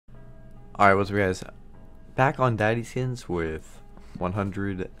Alright, what's up guys? Back on Daddy Skins with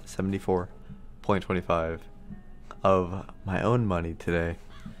 174.25 of my own money today.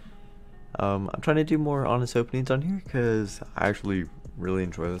 I'm trying to do more honest openings on here because I actually really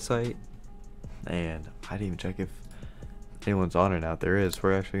enjoy the site. And I didn't even check if anyone's on it now. There is.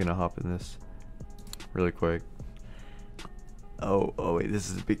 We're actually going to hop in this really quick. Oh wait, this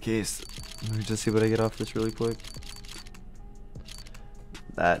is a big case. Let me just see what I get off this really quick.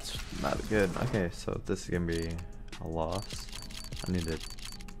 That's not good. Okay, so this is gonna be a loss. I need to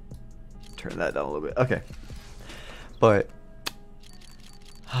turn that down a little bit. Okay, but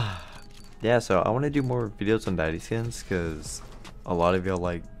yeah, so I want to do more videos on Daddy Skins because a lot of y'all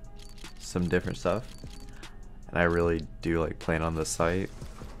like some different stuff, and I really do like playing on this site.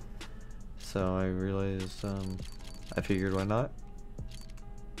 So I realized I figured why not.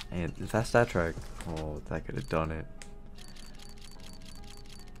 And if that's that track, oh, that could have done it.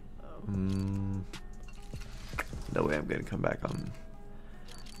 No way I'm gonna come back on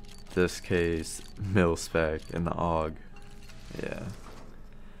this case. Mil spec and the AUG. Yeah.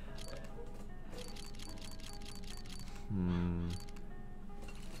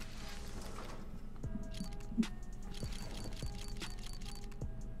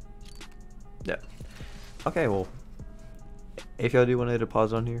 Yeah. Okay, well, if y'all do want to hit a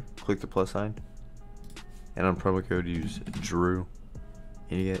pause on here, click the plus sign, and on promo code use Drew,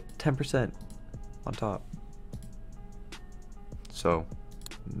 and you get 10% on top. So,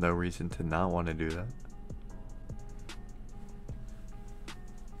 no reason to not want to do that.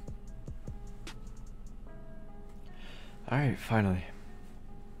 Alright, finally.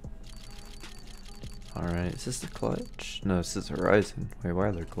 Alright, is this the clutch? No, this is Horizon. Wait, why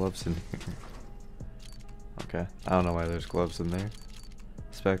are there gloves in here? Okay, I don't know why there's gloves in there.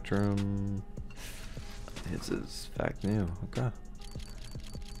 Spectrum. This is fact new. Okay.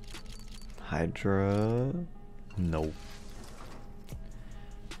 Hydra. Nope.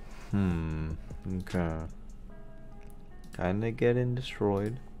 Okay. Kinda getting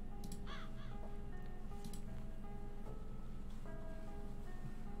destroyed.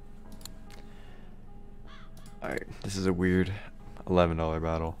 Alright, this is a weird $11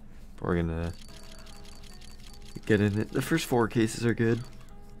 battle. We're gonna get in it. The first 4 cases are good.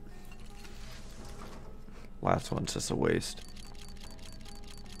 Last one's just a waste.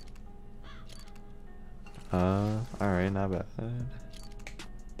 Alright, not bad.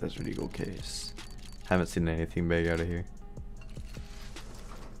 Desert Eagle case. Haven't seen anything big out of here.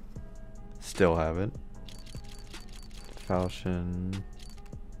 Still haven't. Falchion.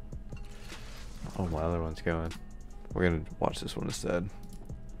 Oh, my other one's going. We're gonna watch this one instead.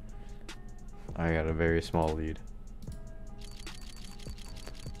 I got a very small lead.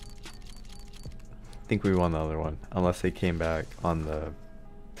 I think we won the other one, unless they came back on the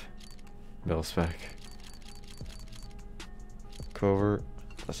mil spec. Covert.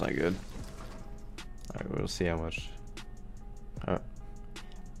 That's not good. Alright, we'll see how much.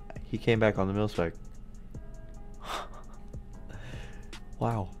 He came back on the mil spec.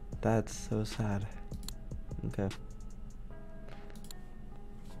 Wow, that's so sad. Okay.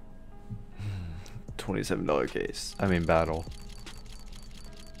 $27 case. I mean battle.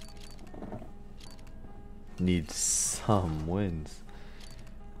 Needs some wins.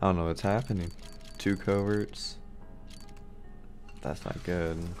 I don't know what's happening. 2 coverts. That's not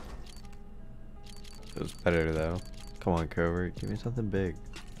good. It was better though. Come on, covert. Give me something big.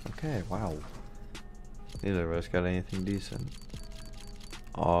 Okay, wow. Neither of us got anything decent.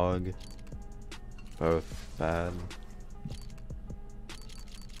 AUG. Both bad.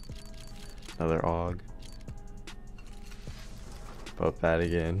 Another AUG. Both bad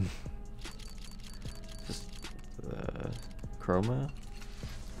again. Just Chroma.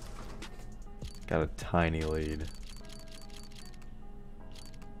 Got a tiny lead.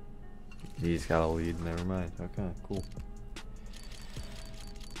 He's got a lead, never mind. Okay, cool.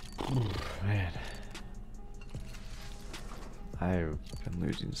 Man. I've been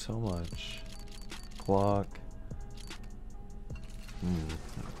losing so much. Glock.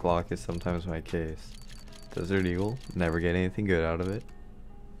 Glock is sometimes my case. Desert Eagle, never get anything good out of it.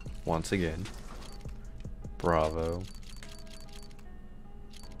 Once again. Bravo.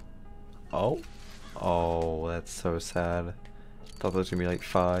 Oh, that's so sad. Thought there was gonna be like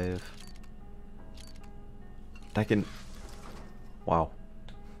 5. That can. Wow.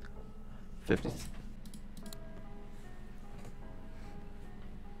 50.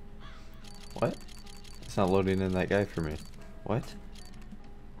 What? It's not loading in that guy for me. What?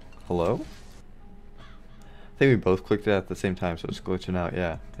 Hello? I think we both clicked it at the same time, so it's glitching out.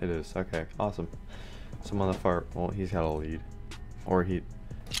 Yeah, it is. Okay, awesome. So I'm on the far. Well, he's got a lead. Or he.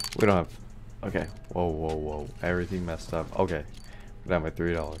 We don't have. Okay. Whoa, whoa, whoa. Everything messed up. Okay. We're down by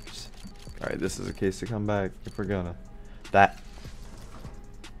 $3. Alright, this is a case to come back if we're gonna. That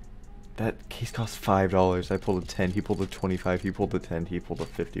case cost $5. I pulled a 10. He pulled a 25. He pulled a 10. He pulled a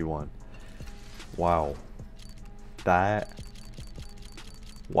 51. Wow.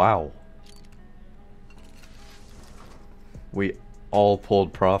 Wow. We all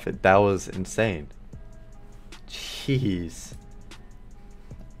pulled profit. That was insane. Jeez.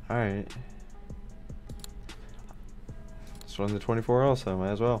 Alright. Let's run the 24 also,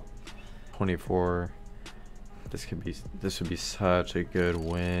 might as well. 24. This would be such a good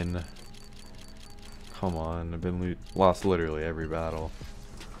win. Come on, I've been lost literally every battle.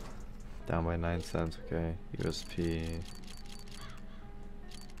 Down by 9 cents, okay. USP.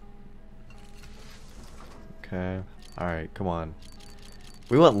 Okay. Alright, come on.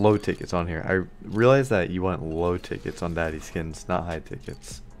 We want low tickets on here. I realize that you want low tickets on daddy skins, not high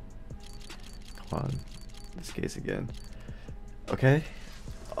tickets. Come on. This case again. Okay.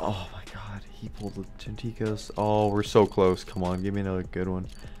 Oh my god, he pulled the Genticos. Oh, we're so close. Come on, give me another good one.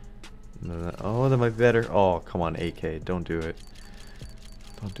 No, oh, that might be better. Oh, come on, AK. Don't do it.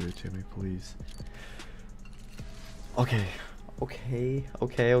 Don't do it to me, please. Okay.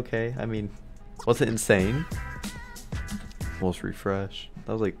 Okay. I mean, was it insane? Let's refresh.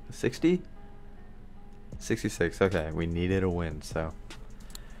 That was like 60? 66. Okay, we needed a win, so.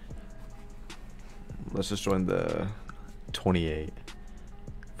 Let's just join the 28.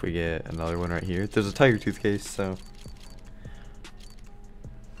 If we get another one right here. There's a Tiger Tooth case, so.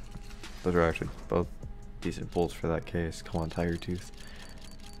 Those are actually both decent pulls for that case. Come on, Tiger Tooth.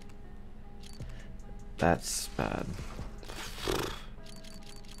 That's bad.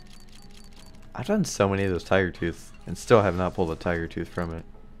 I've done so many of those Tiger Tooth and still have not pulled a Tiger Tooth from it.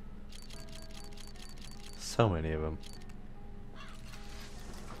 So many of them.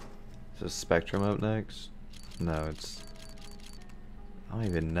 Is Spectrum up next? No, it's... I don't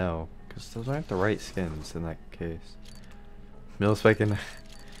even know, because those aren't the right skins in that case. Mil-Spec and...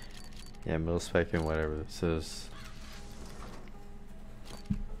 yeah, Mil-Spec and whatever this is.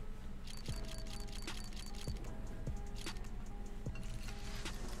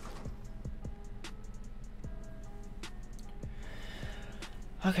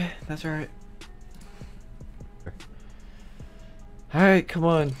 Okay, that's alright. Alright, come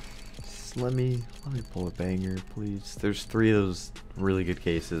on. Just let me pull a banger, please. There's 3 of those really good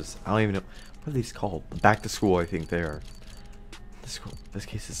cases. I don't even know what are these called. Back to school, I think they are. This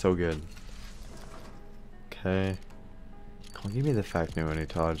case is so good. Okay. Come on, give me the fact new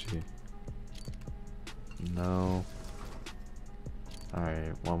Onitaji. No.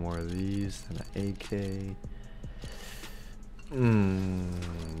 Alright, one more of these and an AK.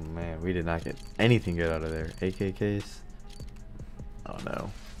 Man, we did not get anything good out of there. AK case. Oh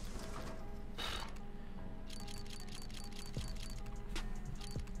no.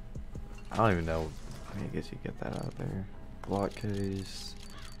 I don't even know. I mean, I guess you get that out there. Glock case.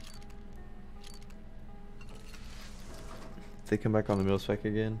 If they come back on the Mil-Spec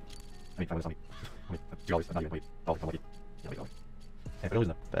again.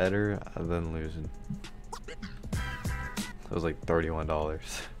 Better than losing. It was like $31.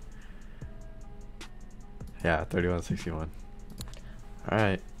 Yeah, $31.61.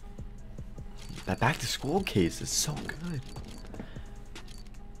 Alright. That back to school case is so good.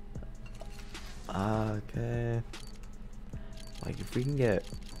 Okay. Like if we can get...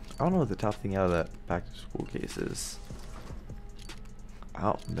 I don't know what the top thing out of that back to school case is.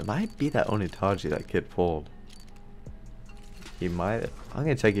 It might be that Onitaji that kid pulled. He might... I'm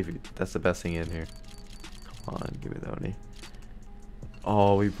gonna check if that's the best thing in here. Come on, give me the Oni.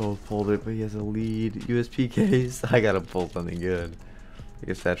 Oh, we both pulled it, but he has a lead. USP case. I gotta pull something good. I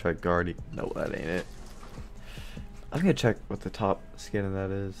guess that track Guardian. No, that ain't it. I'm gonna check what the top skin of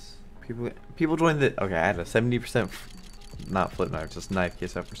that is. People joined the... Okay, I had a 70%... not flip knife, just knife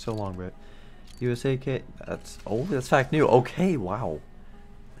case up for so long, but... USA kit... That's... Oh, that's fact new. Okay, wow.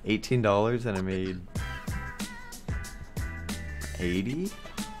 $18 and I made... 80?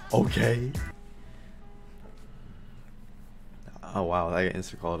 Okay. Oh wow, I got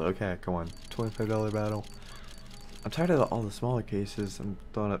insta-called. Okay, come on. $25 battle. I'm tired of all the smaller cases. I'm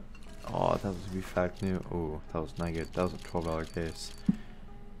throwing up... Oh, that was gonna be fact new. Oh, that was not good. That was a $12 case.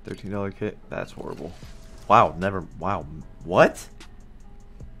 $13 kit. That's horrible. Wow, never... Wow. What?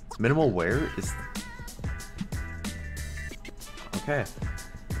 Minimal wear is... Okay.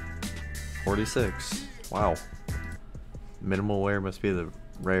 46. Wow. Minimal wear must be the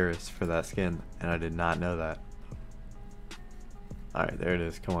rarest for that skin, and I did not know that. Alright, there it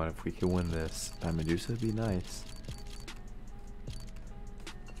is. Come on, if we can win this, that Medusa would be nice.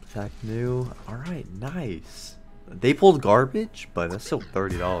 Attack new. Alright, nice. They pulled garbage, but that's still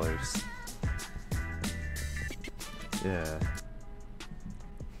 $30. Yeah.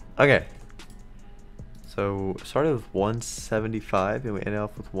 Okay. So started with 175 and we ended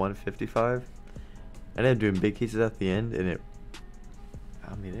off with 155. I ended up doing big cases at the end, and it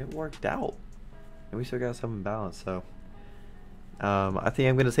worked out. And we still got some in balance, so I think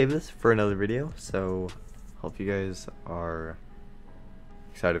I'm gonna save this for another video. So hope you guys are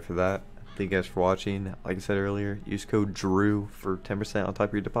excited for that. Thank you guys for watching. Like I said earlier, use code DREW for 10% on top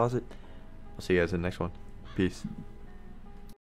of your deposit. I'll see you guys in the next one. Peace.